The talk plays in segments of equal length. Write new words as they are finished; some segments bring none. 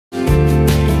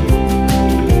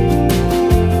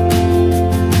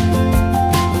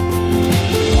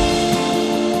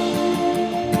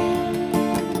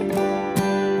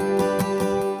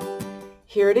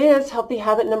is healthy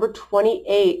habit number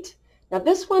 28. Now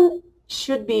this one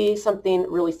should be something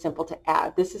really simple to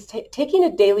add. This is taking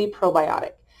a daily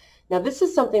probiotic. Now this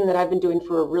is something that I've been doing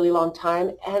for a really long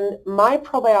time, and my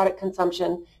probiotic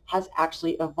consumption has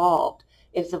actually evolved.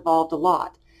 It's evolved a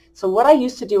lot. So what I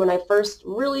used to do when I first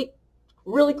really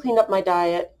cleaned up my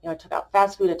diet, I took out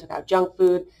fast food, I took out junk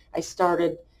food, I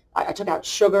took out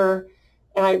sugar,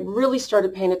 and I really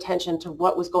started paying attention to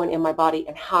what was going in my body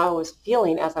and how I was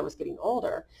feeling as I was getting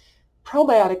older.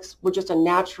 Probiotics were just a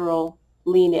natural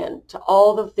lean in to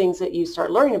all the things that you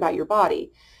start learning about your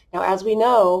body. Now, as we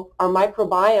know, our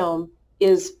microbiome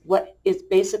is what is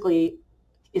basically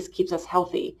keeps us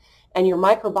healthy. And your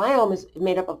microbiome is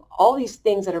made up of all these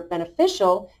things that are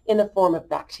beneficial in the form of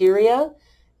bacteria,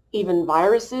 even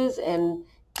viruses, and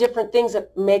different things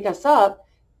that make us up.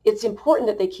 It's important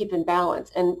that they keep in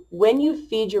balance. And when you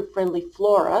feed your friendly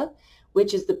flora,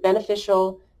 which is the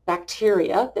beneficial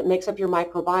bacteria that makes up your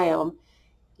microbiome,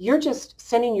 you're just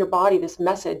sending your body this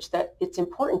message that it's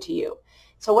important to you.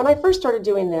 So when I first started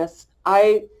doing this,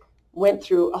 I went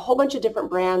through a whole bunch of different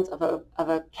brands of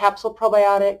a capsule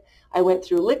probiotic. I went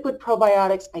through liquid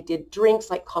probiotics. I did drinks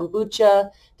like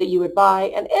kombucha that you would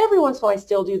buy, and every once in a while I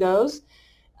still do those.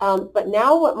 But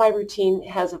now what my routine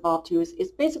has evolved to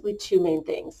is basically two main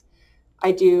things.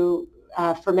 I do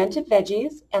fermented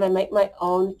veggies, and I make my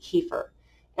own kefir.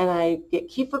 And I get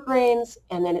kefir grains,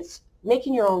 and then it's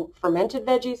making your own fermented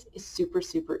veggies is super,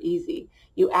 super easy.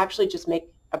 You actually just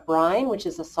make a brine, which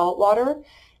is a salt water,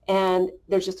 and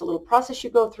there's just a little process you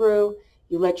go through.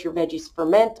 You let your veggies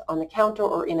ferment on the counter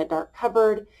or in a dark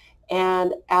cupboard,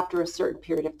 and after a certain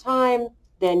period of time,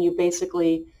 then you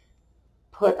basically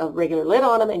put a regular lid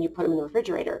on them and you put them in the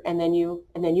refrigerator, and then you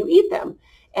eat them.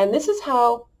 And this is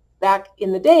how, back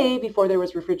in the day before there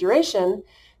was refrigeration,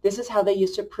 this is how they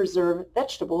used to preserve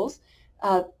vegetables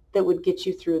that would get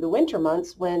you through the winter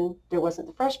months when there wasn't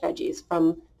the fresh veggies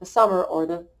from the summer or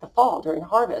the fall during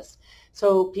harvest.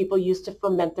 So people used to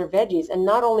ferment their veggies, and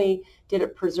not only did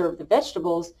it preserve the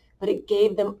vegetables, but it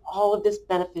gave them all of this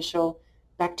beneficial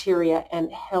bacteria and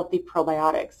healthy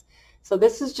probiotics. So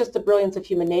this is just the brilliance of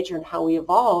human nature and how we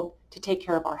evolved to take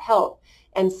care of our health.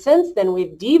 And since then,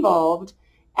 we've devolved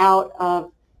out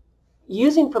of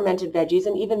using fermented veggies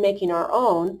and even making our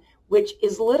own, which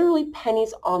is literally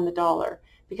pennies on the dollar.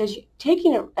 Because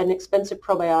taking an expensive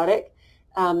probiotic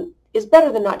is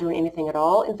better than not doing anything at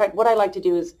all. In fact, what I like to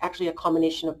do is actually a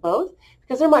combination of both,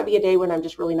 because there might be a day when I'm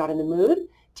just really not in the mood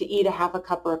to eat a half a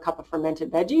cup or a cup of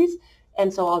fermented veggies,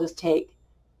 and so I'll just take,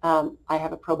 I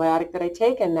have a probiotic that I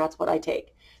take, and that's what I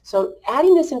take. So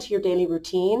adding this into your daily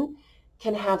routine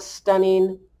can have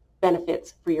stunning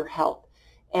benefits for your health.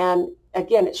 And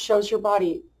again, it shows your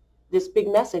body this big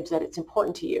message that it's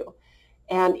important to you.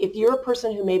 And if you're a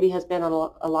person who maybe has been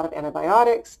on a lot of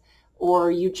antibiotics,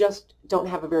 or you just don't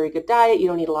have a very good diet, you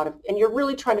don't eat a lot of, and you're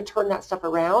really trying to turn that stuff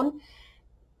around,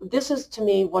 this is, to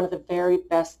me, one of the very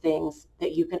best things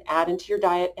that you can add into your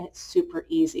diet, and it's super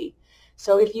easy.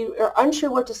 So if you are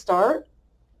unsure where to start,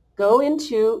 go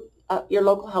into your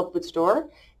local health food store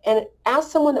and ask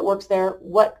someone that works there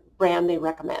what brand they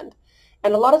recommend.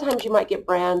 And a lot of times you might get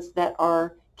brands that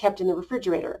are kept in the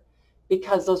refrigerator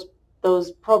because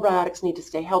those probiotics need to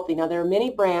stay healthy. Now, there are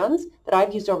many brands that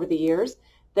I've used over the years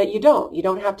that you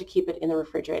don't have to keep it in the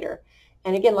refrigerator.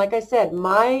 And again, like I said,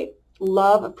 my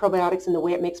love of probiotics and the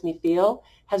way it makes me feel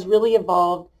has really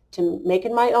evolved to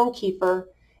making my own kefir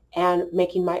and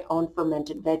making my own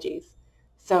fermented veggies.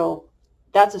 So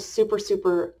that's a super,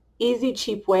 super easy,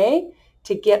 cheap way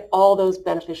to get all those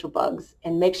beneficial bugs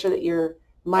and make sure that your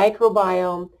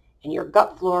microbiome and your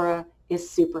gut flora is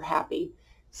super happy.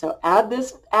 So add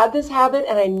this habit,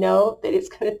 and I know that it's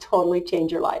going to totally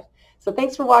change your life. So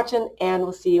thanks for watching, and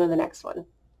we'll see you in the next one.